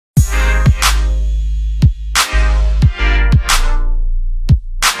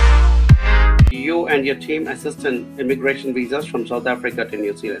and your team assist in immigration visas from South Africa to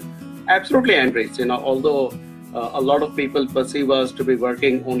New Zealand? Absolutely, Andres. Although a lot of people perceive us to be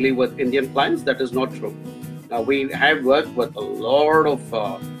working only with Indian clients, that is not true. We have worked with a lot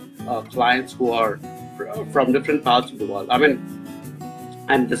of clients who are from different parts of the world.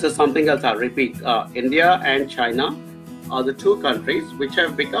 And this is something else I'll repeat. India and China are the two countries which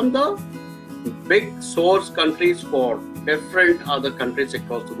have become the big source countries for different other countries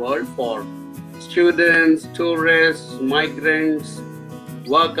across the world for students, tourists, migrants,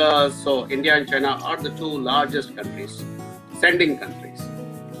 workers. So India and China are the two largest countries, sending countries.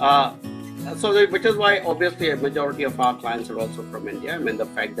 Which is why obviously a majority of our clients are also from India. The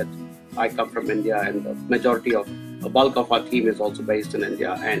fact that I come from India and the bulk of our team is also based in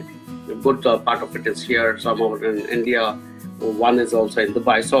India, and a good part of it is here, some of it in India, one is also in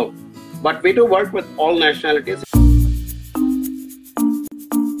Dubai. But we do work with all nationalities.